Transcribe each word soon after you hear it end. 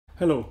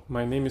Hello,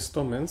 my name is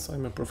Tom Mens.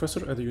 I'm a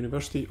professor at the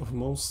University of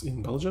Mons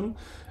in Belgium,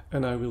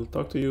 and I will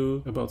talk to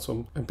you about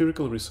some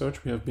empirical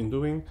research we have been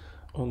doing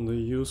on the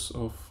use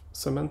of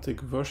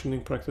semantic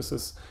versioning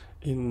practices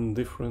in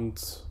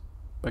different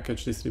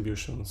package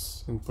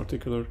distributions, in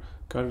particular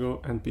Cargo,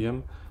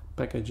 NPM,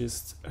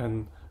 Packagist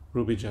and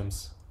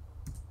Rubygems.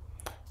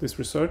 This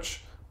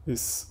research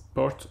is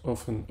part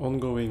of an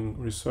ongoing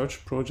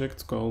research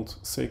project called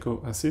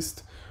Seiko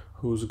Assist,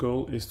 whose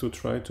goal is to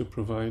try to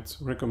provide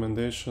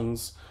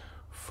recommendations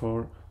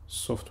for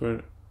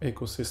software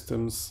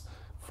ecosystems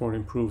for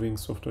improving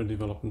software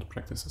development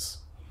practices.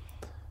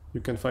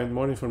 You can find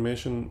more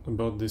information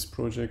about this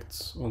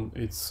project on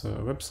its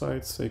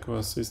website,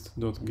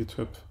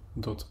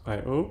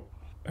 seikoassist.github.io,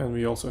 and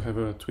we also have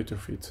a Twitter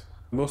feed.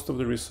 Most of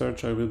the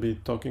research I will be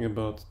talking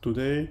about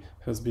today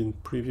has been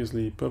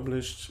previously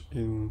published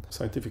in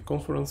scientific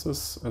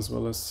conferences as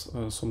well as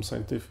some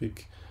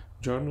scientific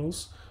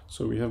journals.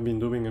 So we have been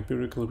doing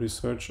empirical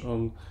research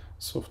on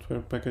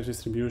software package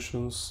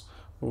distributions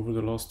over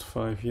the last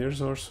 5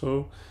 years or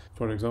so.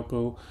 For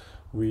example,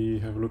 we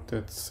have looked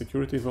at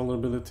security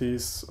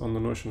vulnerabilities, on the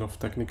notion of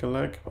technical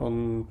lag,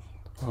 on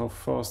how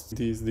fast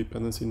these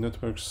dependency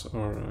networks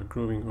are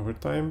growing over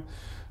time,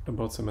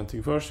 about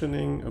semantic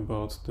versioning,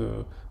 about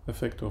the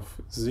effect of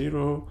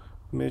zero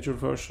major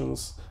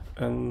versions,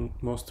 and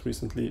most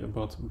recently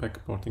about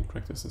backporting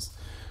practices.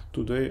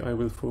 Today I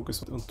will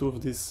focus on two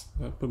of these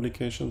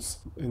publications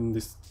in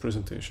this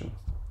presentation.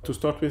 To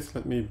start with,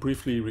 let me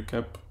briefly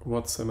recap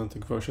what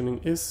semantic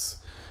versioning is.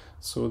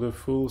 So the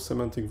full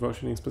semantic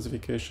versioning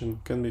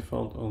specification can be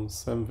found on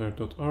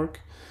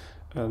semver.org,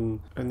 and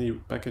any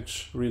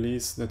package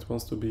release that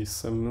wants to be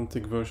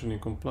semantic versioning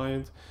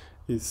compliant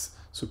is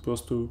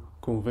supposed to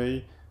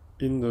convey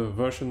in the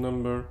version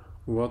number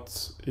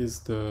what is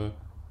the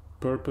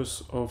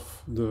purpose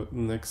of the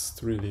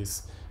next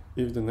release.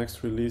 If the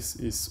next release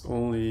is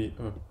only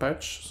a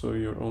patch, so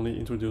you're only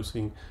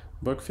introducing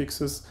bug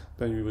fixes,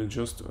 then you will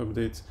just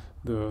update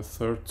the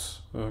third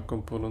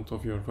component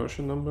of your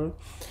version number.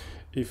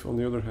 If, on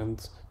the other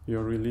hand,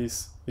 your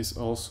release is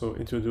also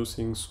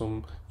introducing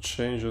some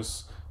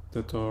changes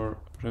that are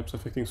perhaps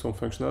affecting some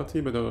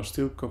functionality, but that are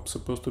still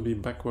supposed to be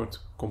backward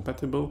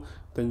compatible,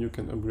 then you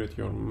can upgrade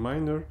your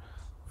minor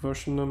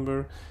version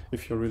number.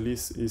 If your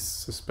release is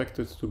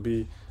suspected to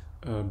be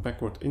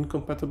backward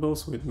incompatible,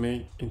 so it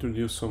may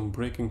introduce some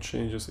breaking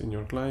changes in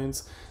your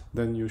clients,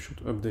 then you should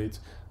update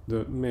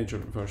the major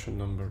version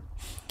number.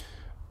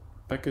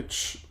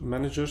 Package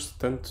managers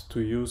tend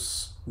to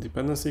use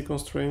dependency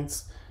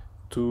constraints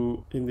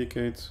to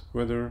indicate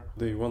whether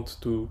they want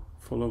to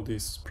follow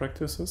these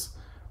practices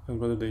and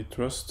whether they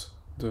trust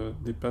the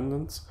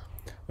dependents.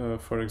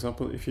 For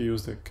example, if you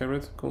use the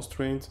caret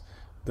constraint,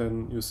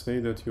 then you say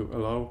that you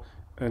allow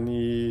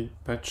any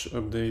patch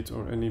update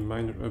or any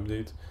minor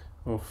update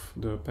of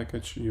the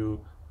package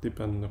you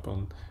depend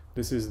upon.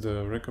 This is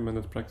the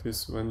recommended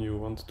practice when you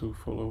want to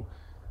follow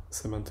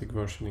semantic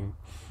versioning.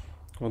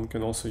 One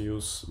can also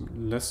use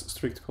less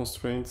strict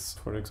constraints,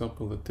 for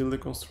example the tilde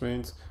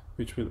constraint,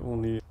 which will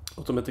only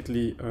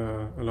automatically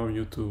allow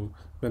you to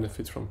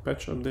benefit from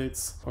patch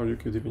updates, or you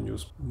could even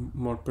use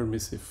more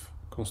permissive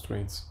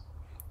constraints,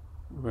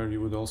 where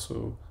you would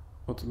also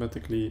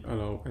automatically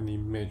allow any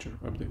major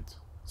update.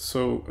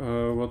 So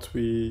what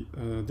we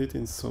did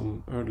in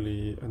some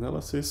early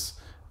analysis,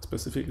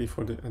 specifically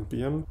for the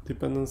NPM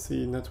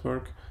dependency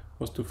network,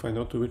 was to find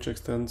out to which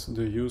extent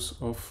the use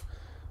of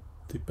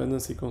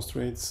dependency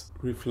constraints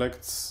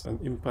reflects and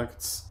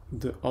impacts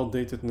the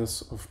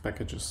outdatedness of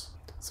packages.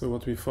 So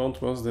what we found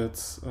was that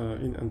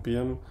in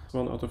NPM,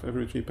 1 out of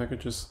every 3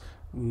 packages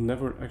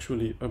never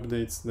actually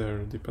updates their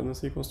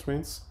dependency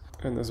constraints,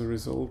 and as a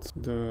result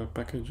the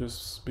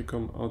packages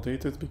become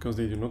outdated because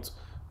they do not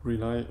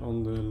rely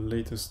on the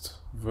latest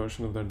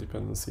version of their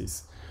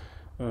dependencies.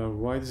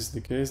 Why this is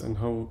the case and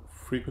how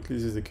frequently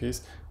this is the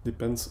case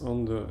depends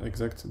on the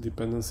exact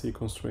dependency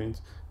constraint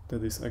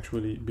that is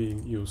actually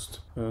being used.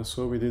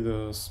 So we did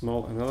a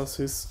small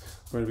analysis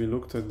where we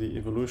looked at the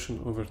evolution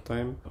over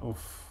time of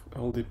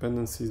all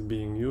dependencies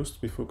being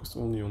used. We focused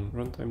only on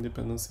runtime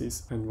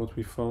dependencies, and what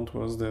we found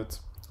was that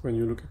when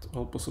you look at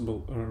all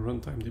possible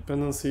runtime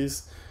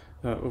dependencies,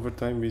 over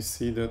time we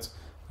see that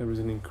there is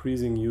an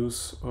increasing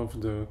use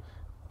of the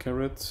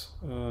caret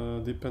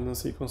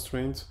dependency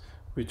constraint,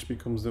 which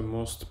becomes the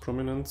most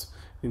prominent.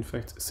 In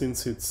fact,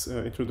 since its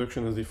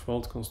introduction as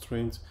default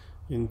constraint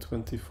in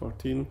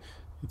 2014,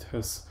 it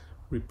has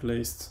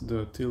replaced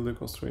the tilde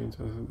constraint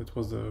that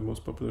was the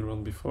most popular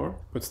one before.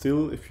 But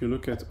still, if you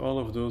look at all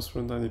of those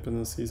runtime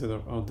dependencies that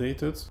are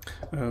outdated,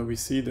 we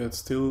see that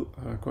still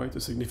quite a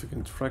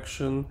significant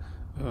fraction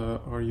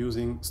are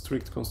using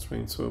strict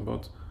constraints. So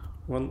about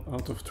 1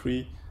 out of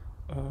 3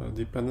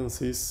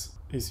 dependencies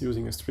is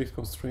using a strict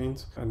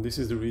constraint, and this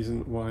is the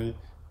reason why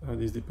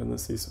these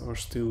dependencies are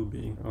still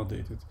being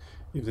outdated.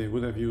 If they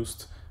would have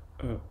used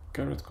a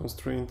caret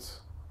constraint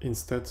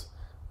instead,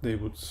 they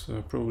would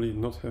probably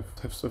not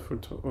have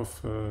suffered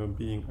of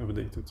being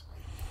updated.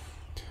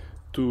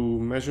 To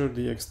measure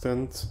the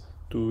extent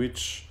to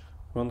which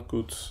one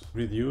could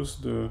reduce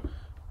the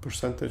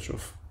percentage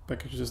of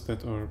packages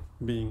that are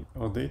being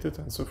outdated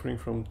and suffering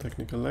from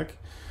technical lag,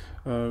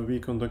 we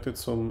conducted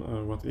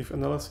some what-if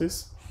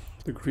analysis.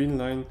 The green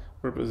line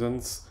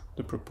represents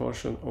the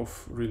proportion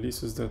of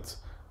releases that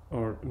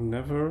are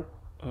never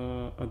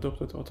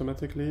adopted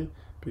automatically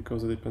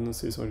because the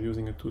dependencies are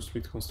using a too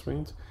strict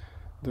constraint.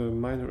 The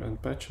minor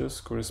and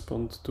patches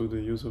correspond to the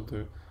use of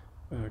the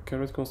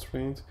caret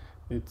constraint.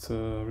 It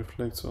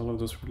reflects all of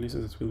those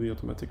releases that will be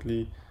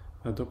automatically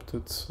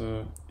adopted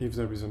if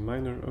there is a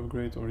minor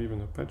upgrade or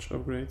even a patch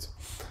upgrade.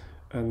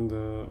 And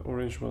the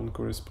orange one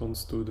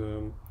corresponds to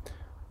the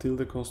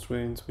tilde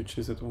constraint, which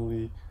is that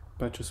only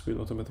patches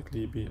will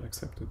automatically be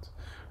accepted.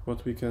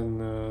 What we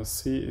can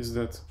see is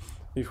that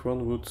if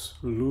one would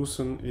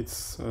loosen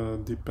its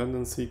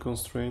dependency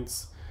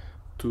constraints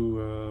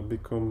to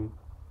become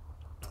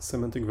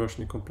semantic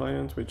versioning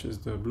compliant, which is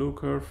the blue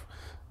curve,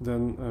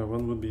 then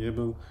one would be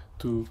able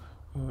to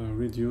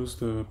reduce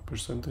the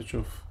percentage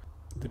of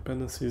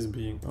dependencies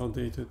being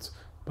outdated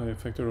by a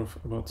factor of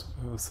about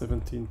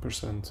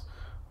 17%,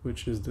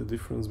 which is the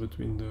difference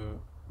between the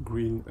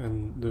green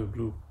and the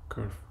blue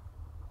curve.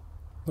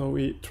 Now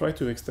we try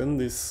to extend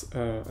this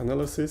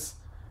analysis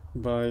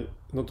by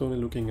not only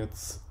looking at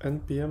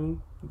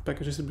NPM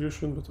package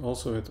distribution, but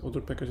also at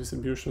other package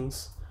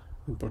distributions,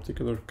 in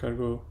particular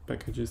Cargo,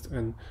 Packagist,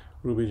 and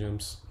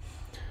Rubygems.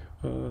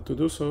 To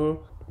do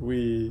so,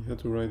 we had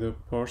to write a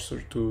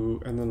parser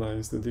to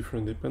analyze the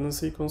different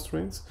dependency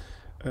constraints.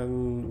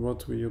 And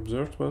what we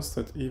observed was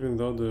that even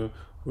though the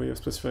way of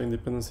specifying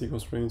dependency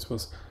constraints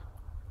was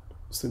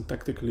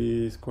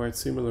syntactically quite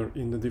similar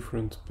in the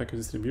different package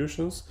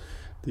distributions,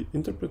 the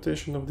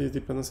interpretation of these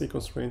dependency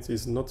constraints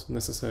is not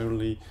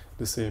necessarily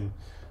the same.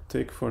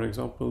 Take, for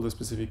example, the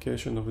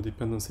specification of a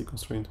dependency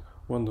constraint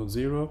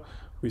 1.0.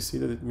 We see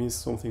that it means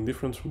something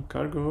different from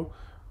Cargo,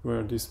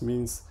 where this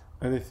means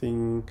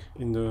anything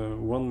in the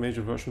one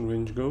major version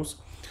range goes,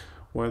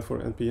 while for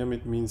NPM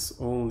it means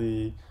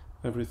only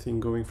everything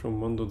going from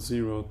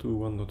 1.0 to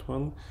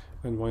 1.1,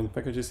 and while in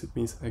packages it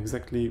means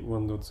exactly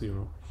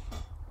 1.0.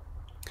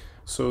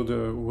 So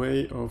the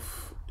way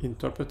of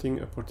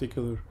interpreting a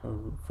particular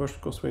version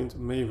constraint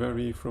may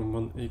vary from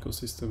one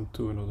ecosystem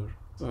to another.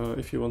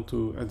 If you want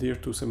to adhere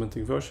to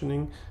semantic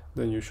versioning,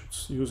 then you should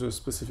use a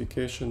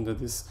specification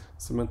that is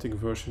semantic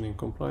versioning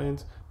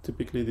compliant.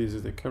 Typically this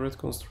is the caret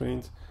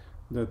constraint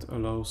that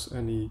allows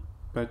any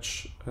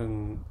patch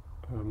and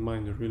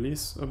minor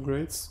release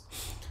upgrades.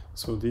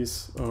 So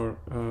these are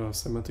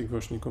semantic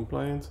versioning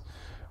compliant.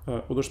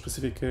 Other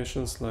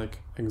specifications like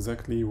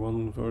exactly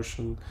one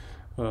version,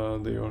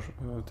 they are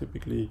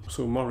typically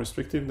more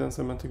restrictive than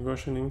semantic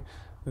versioning,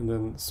 and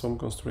then some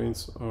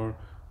constraints are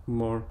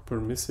more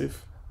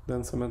permissive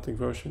than semantic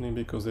versioning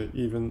because they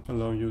even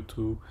allow you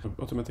to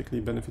automatically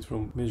benefit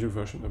from major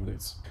version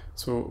updates.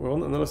 So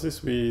one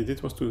analysis we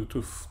did was to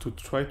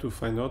try to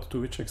find out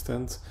to which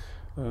extent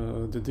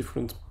the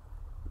different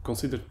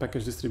considered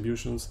package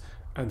distributions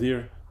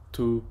adhere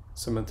to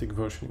semantic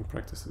versioning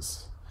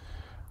practices.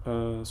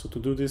 So to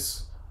do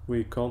this,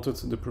 we counted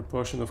the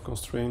proportion of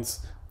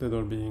constraints that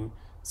are being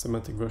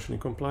semantic versioning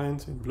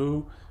compliant in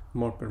blue,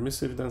 more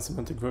permissive than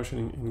semantic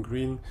versioning in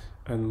green,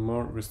 and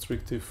more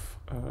restrictive,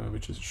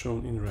 which is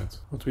shown in red.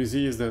 What we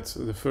see is that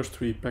the first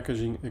three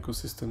packaging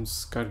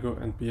ecosystems, Cargo,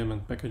 NPM,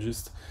 and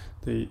Packagist,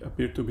 they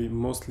appear to be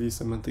mostly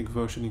semantic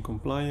versioning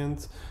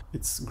compliant.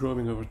 It's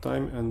growing over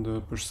time, and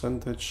the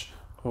percentage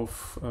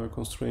of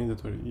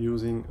constraints that are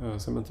using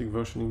semantic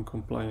versioning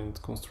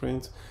compliant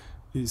constraint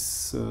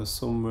is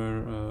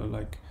somewhere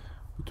like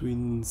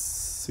between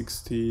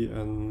 60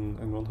 and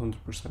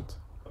 100%.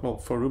 Well,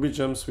 for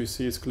Rubygems we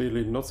see it's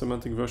clearly not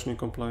semantic versioning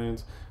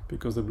compliant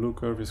because the blue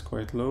curve is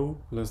quite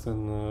low, less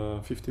than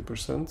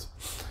 50%.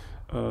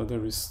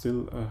 There is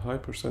still a high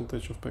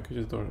percentage of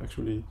packages that are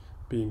actually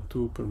being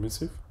too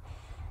permissive.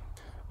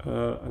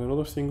 And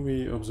another thing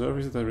we observe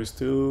is that there is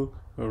still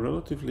a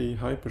relatively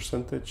high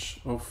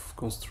percentage of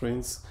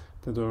constraints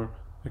that are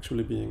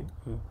actually being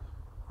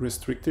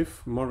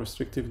restrictive, more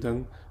restrictive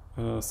than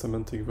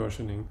semantic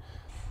versioning.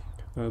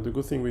 The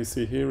good thing we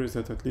see here is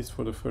that at least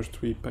for the first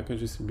three package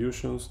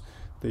distributions,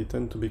 they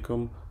tend to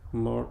become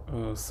more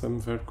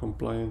semver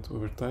compliant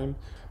over time.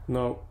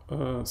 Now,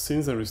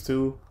 since there is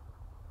still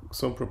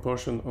some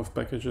proportion of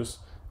packages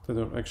that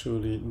are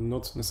actually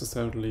not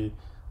necessarily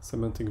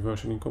semantic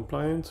versioning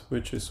compliant,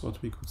 which is what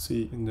we could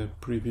see in the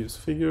previous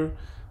figure,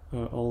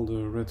 all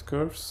the red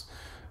curves,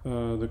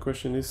 the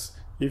question is,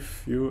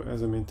 if you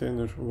as a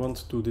maintainer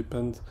want to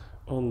depend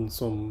on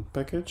some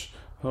package,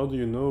 how do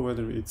you know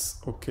whether it's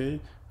okay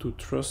to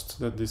trust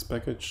that this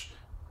package,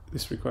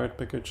 this required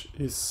package,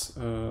 is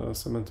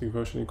semantic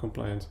versioning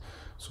compliant?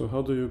 So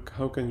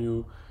how can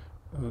you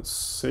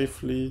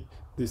safely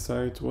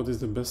decide what is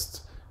the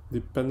best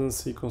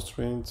dependency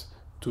constraint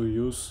to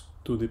use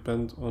to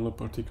depend on a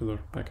particular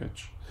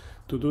package?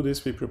 To do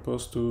this, we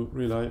propose to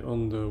rely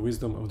on the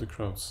wisdom of the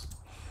crowds.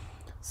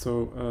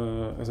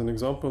 So as an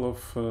example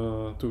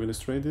of to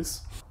illustrate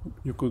this,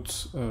 you could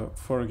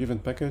for a given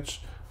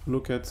package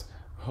look at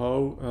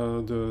how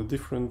the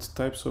different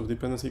types of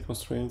dependency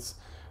constraints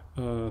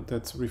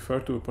that refer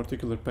to a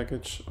particular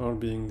package are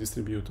being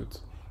distributed.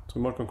 So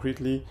more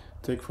concretely,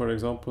 take for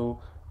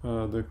example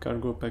the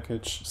cargo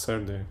package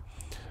serde.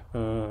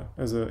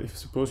 If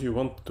suppose you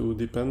want to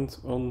depend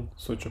on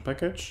such a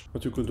package,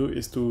 what you could do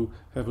is to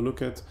have a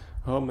look at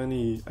how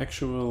many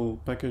actual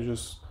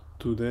packages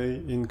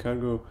today in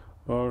cargo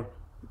are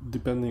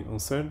depending on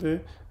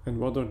serde and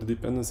what are the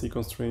dependency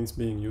constraints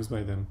being used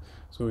by them.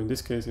 So in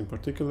this case in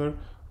particular,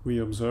 we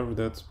observe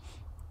that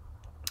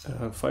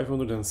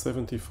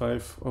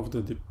 575 of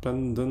the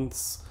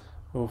dependents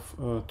of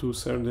to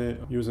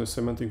serde use a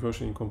semantic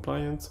versioning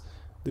compliant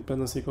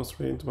dependency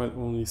constraint, while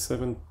only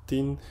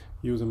 17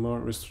 use a more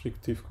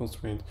restrictive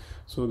constraint.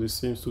 So this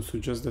seems to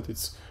suggest that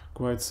it's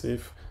quite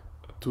safe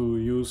to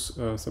use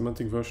a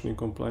semantic versioning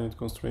compliant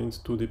constraint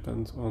to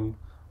depend on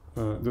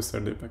the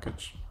serde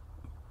package.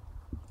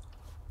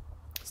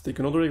 Let's take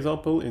another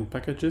example in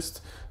Packagist,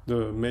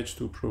 the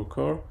Mage2 Pro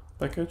Core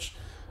package.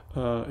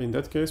 In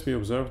that case, we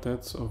observed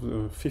that of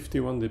the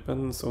 51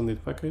 dependents on the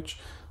package,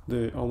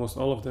 almost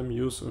all of them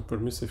use a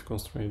permissive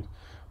constraint.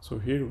 So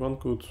here one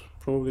could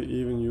probably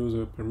even use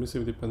a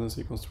permissive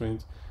dependency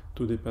constraint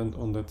to depend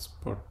on that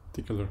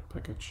particular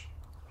package.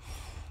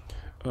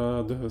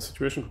 The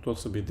situation could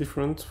also be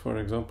different. For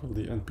example,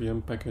 the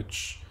npm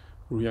package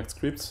React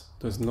script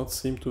does not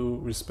seem to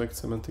respect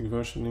semantic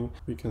versioning.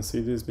 We can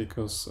see this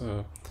because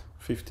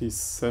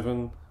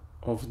 57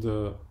 of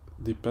the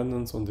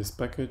dependents on this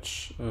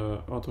package,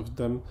 out of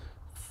them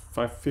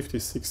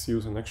 56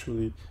 use an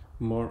actually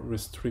more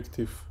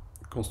restrictive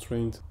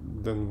constraint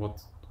than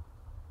what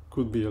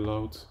could be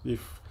allowed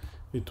if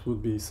it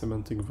would be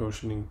semantic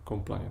versioning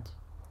compliant.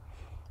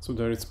 So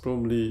there it's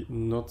probably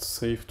not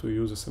safe to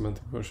use a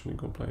semantic versioning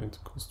compliant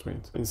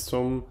constraint. In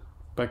some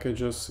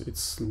packages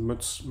it's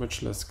much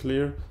less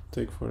clear.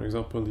 Take for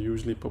example the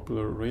usually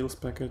popular Rails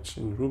package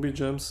in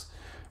Rubygems.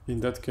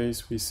 In that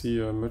case we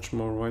see a much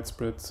more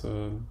widespread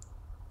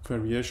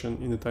variation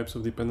in the types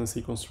of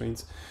dependency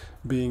constraints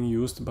being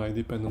used by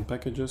dependent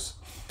packages,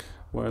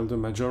 while the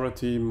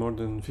majority, more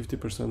than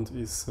 50%,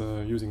 is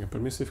using a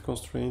permissive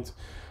constraint,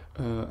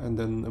 and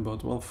then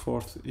about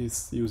 1/4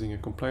 is using a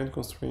compliant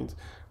constraint.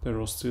 There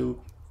are still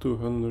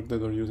 200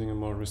 that are using a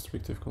more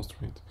restrictive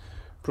constraint.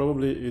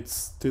 Probably it's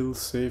still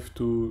safe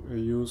to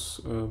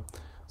use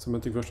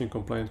semantic versioning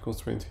compliant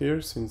constraint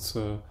here, since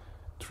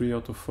 3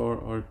 out of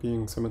 4 are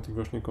being semantic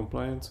versioning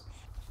compliant.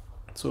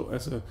 So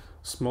as a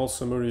small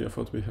summary of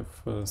what we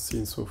have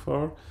seen so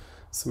far,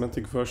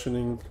 semantic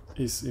versioning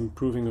is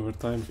improving over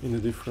time in the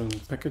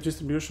different package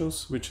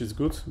distributions, which is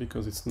good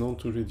because it's known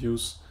to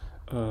reduce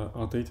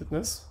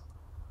outdatedness,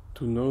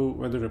 to know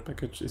whether a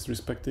package is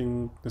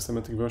respecting the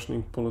semantic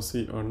versioning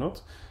policy or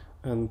not.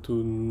 And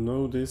to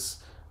know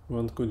this,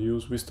 one could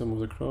use wisdom of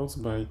the crowds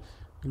by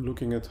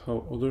looking at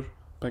how other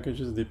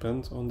packages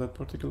depend on that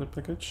particular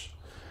package.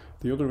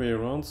 The other way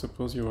around,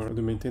 suppose you are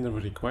the maintainer of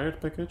a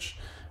required package.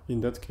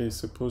 In that case,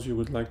 suppose you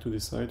would like to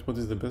decide what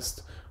is the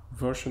best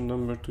version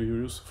number to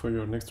use for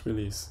your next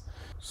release.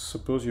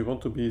 Suppose you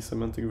want to be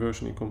semantic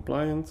versioning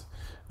compliant.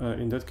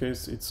 In that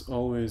case, it's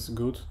always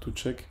good to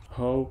check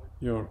how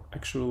your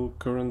actual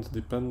current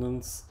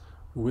dependents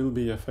will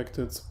be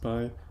affected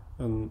by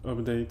an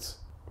update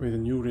with a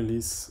new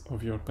release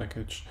of your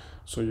package.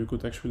 So you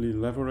could actually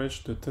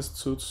leverage the test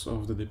suites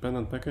of the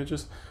dependent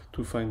packages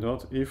to find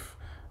out if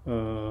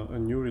a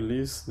new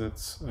release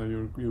that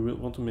you will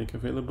want to make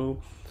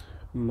available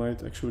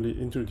might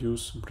actually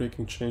introduce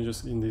breaking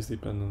changes in these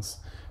dependents.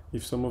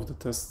 If some of the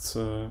tests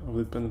of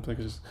the dependent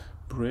packages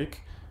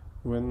break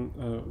when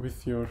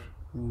with your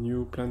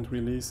new planned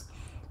release,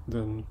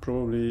 then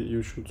probably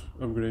you should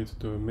upgrade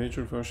the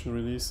major version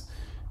release.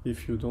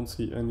 If you don't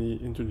see any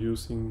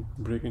introducing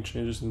breaking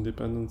changes in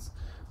dependents,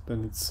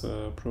 then it's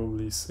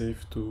probably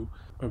safe to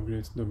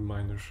upgrade the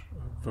minor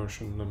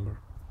version number.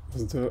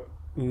 As the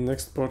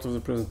next part of the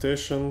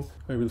presentation,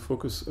 I will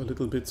focus a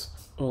little bit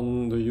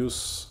on the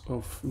use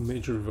of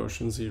major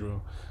version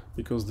 0,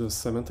 because the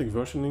semantic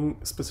versioning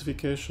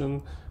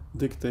specification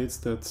dictates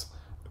that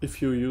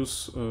if you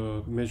use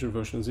major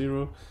version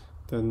 0,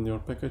 then your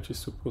package is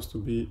supposed to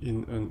be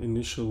in an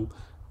initial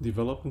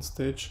development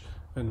stage,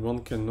 and one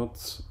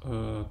cannot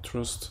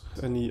trust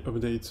any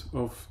update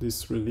of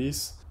this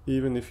release.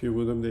 Even if you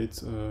would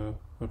update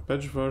a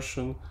patch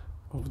version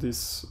of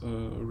this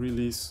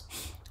release,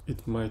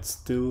 it might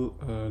still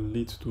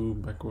lead to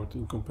backward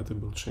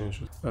incompatible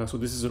changes. So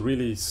this is a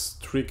really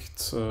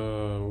strict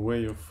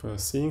way of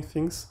seeing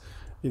things.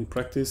 In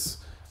practice,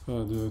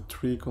 the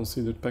 3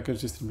 considered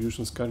package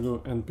distributions, Cargo,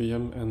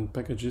 NPM, and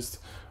Packagist,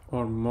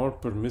 are more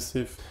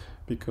permissive,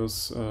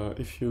 because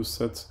if you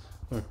set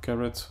a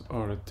caret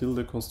or a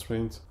tilde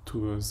constraint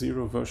to a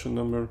 0 version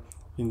number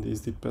in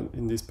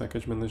these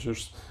package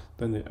managers,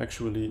 then they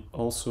actually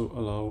also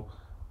allow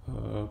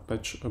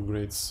patch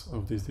upgrades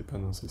of these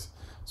dependencies.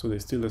 So they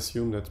still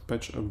assume that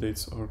patch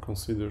updates are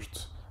considered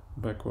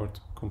backward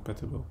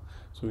compatible.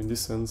 So in this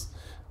sense,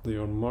 they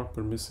are more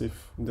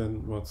permissive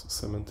than what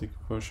semantic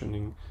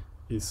versioning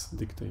is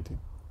dictating.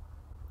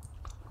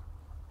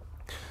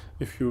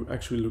 If you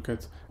actually look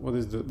at what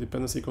is the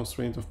dependency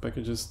constraint of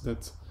packages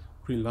that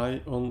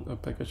rely on a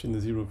package in the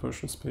zero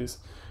version space,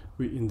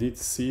 we indeed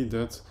see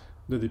that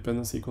the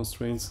dependency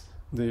constraints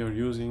they are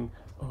using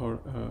are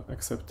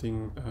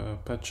accepting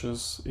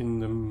patches in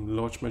the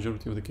large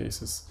majority of the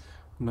cases.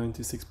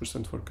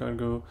 96% for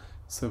cargo,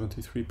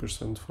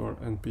 73% for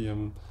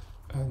npm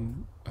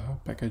and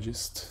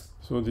Packagist.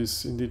 So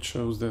this indeed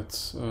shows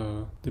that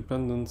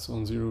dependence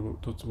on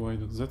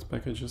 0.y.z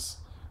packages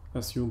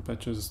assume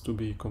patches to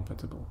be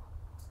compatible.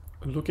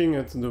 Looking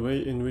at the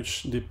way in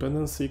which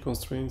dependency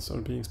constraints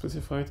are being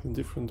specified in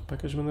different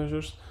package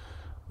managers,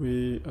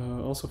 we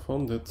also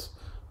found that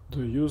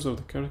the use of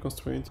the caret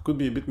constraint could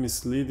be a bit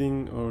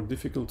misleading or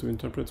difficult to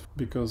interpret,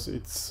 because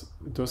it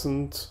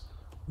doesn't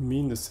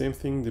mean the same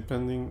thing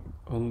depending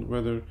on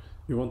whether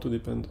you want to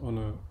depend on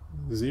a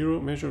zero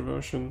major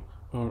version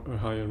or a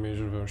higher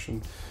major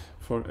version.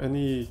 For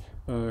any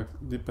caret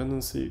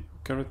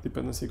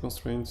dependency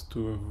constraint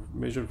to a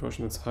major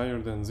version that's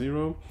higher than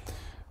zero,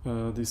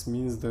 this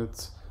means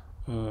that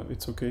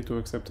it's okay to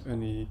accept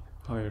any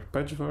higher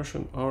patch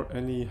version or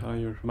any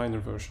higher minor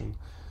version.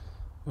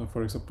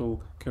 For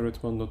example,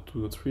 caret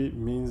 1.2.3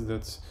 means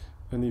that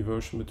any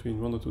version between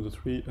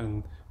 1.2.3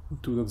 and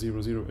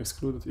 2.0.0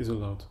 excluded is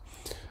allowed.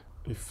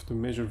 If the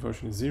major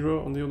version is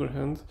 0, on the other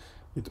hand,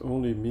 it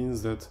only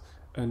means that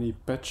any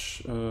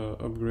patch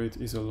upgrade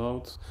is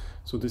allowed.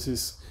 So this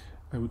is,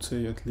 I would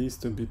say, at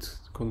least a bit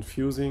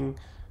confusing,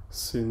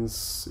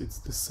 since it's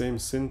the same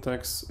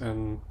syntax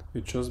and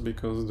it's just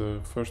because the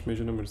first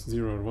major number is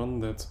 0 or 1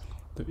 that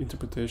the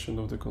interpretation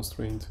of the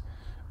constraint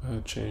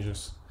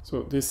changes.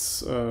 So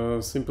this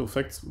simple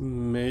fact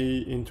may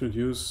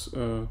introduce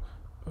a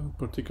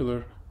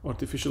particular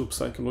artificial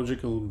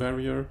psychological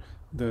barrier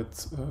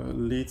that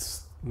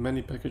leads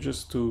many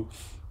packages to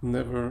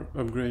never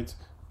upgrade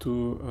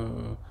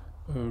to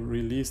a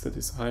release that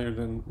is higher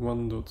than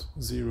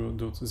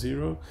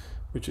 1.0.0,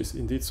 which is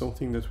indeed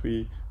something that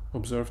we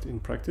observed in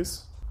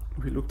practice.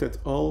 We looked at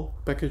all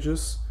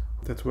packages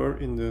that were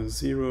in the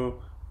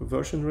 0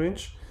 version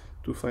range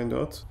to find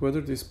out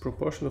whether this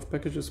proportion of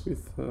packages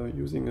with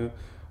using a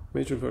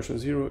major version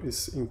 0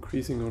 is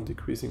increasing or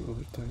decreasing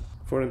over time.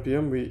 For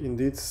npm, we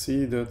indeed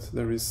see that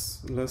there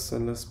is less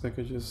and less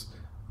packages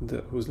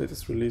whose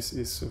latest release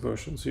is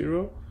version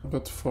 0,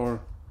 but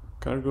for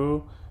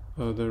cargo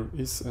there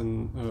is a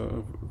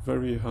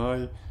very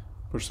high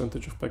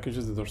percentage of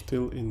packages that are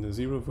still in the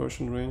 0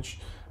 version range,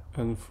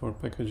 and for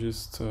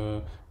Packagist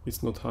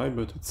it's not high,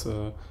 but it's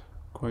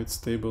quite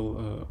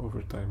stable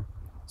over time.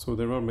 So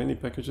there are many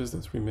packages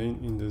that remain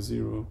in the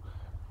 0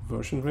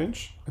 version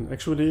range, and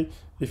actually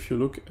if you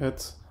look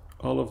at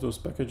all of those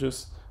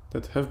packages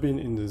that have been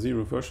in the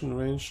 0 version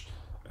range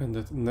and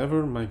that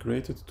never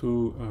migrated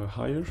to a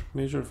higher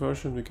major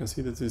version, we can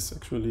see that it's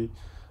actually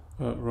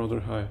rather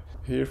high.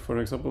 Here, for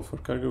example, for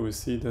cargo, we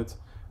see that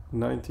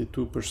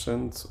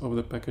 92% of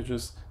the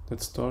packages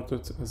that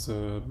started as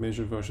a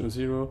major version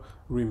 0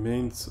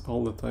 remained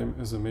all the time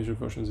as a major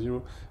version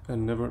 0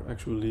 and never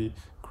actually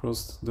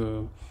crossed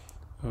the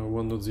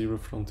 1.0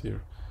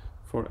 frontier.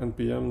 For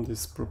npm,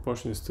 this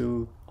proportion is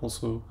still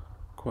also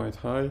quite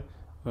high,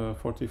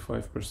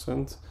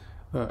 45%.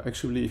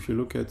 Actually, if you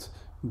look at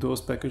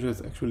those packages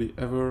that actually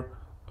ever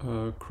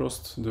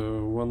crossed the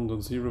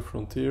 1.0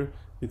 frontier,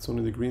 it's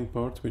only the green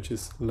part, which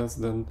is less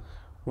than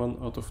 1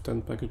 out of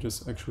 10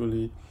 packages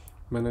actually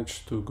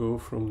managed to go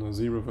from the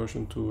 0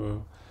 version to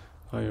a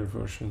higher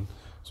version.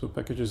 So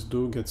packages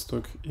do get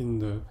stuck in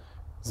the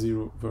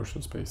 0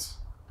 version space.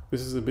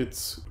 This is a bit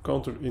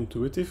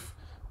counterintuitive,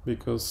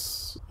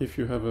 because if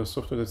you have a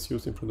software that's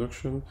used in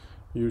production,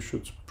 you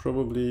should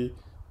probably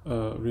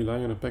rely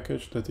on a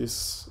package that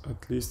is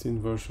at least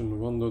in version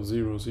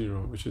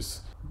 1.00, which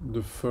is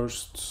the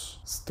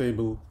first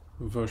stable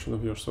version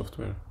of your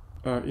software.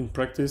 In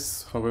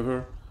practice,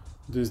 however,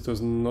 this does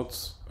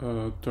not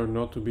turn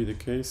out to be the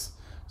case.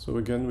 So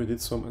again, we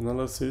did some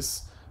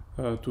analysis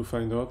to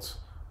find out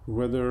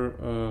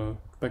whether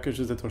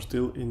packages that are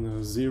still in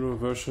a 0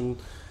 version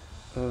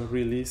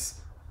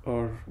release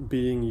are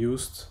being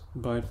used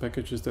by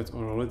packages that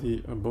are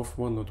already above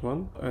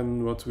 1.1.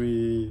 And what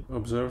we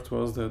observed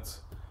was that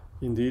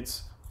indeed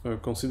a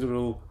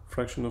considerable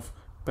fraction of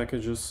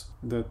packages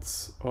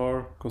that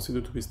are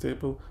considered to be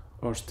stable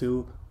are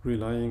still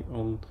relying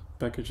on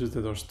packages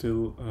that are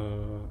still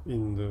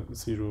in the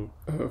 0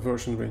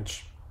 version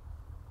range.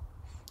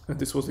 And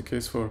this was the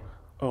case for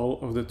all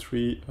of the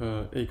 3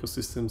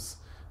 ecosystems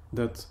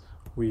that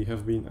we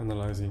have been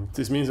analyzing.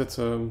 This means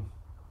that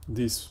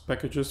these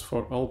packages,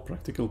 for all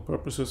practical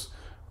purposes,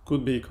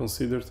 could be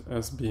considered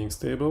as being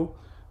stable,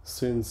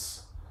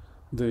 since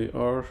they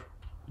are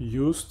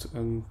used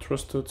and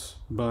trusted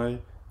by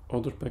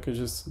other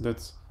packages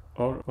that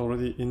are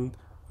already in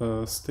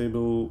a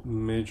stable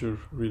major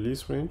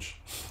release range.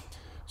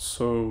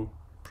 So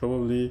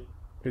probably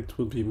it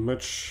would be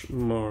much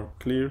more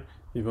clear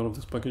if all of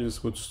these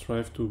packages would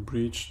strive to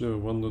breach the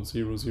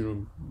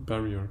 1.00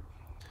 barrier,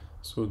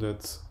 so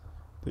that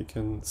they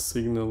can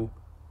signal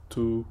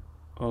to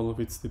all of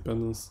its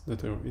dependents that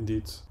they are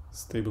indeed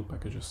stable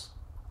packages.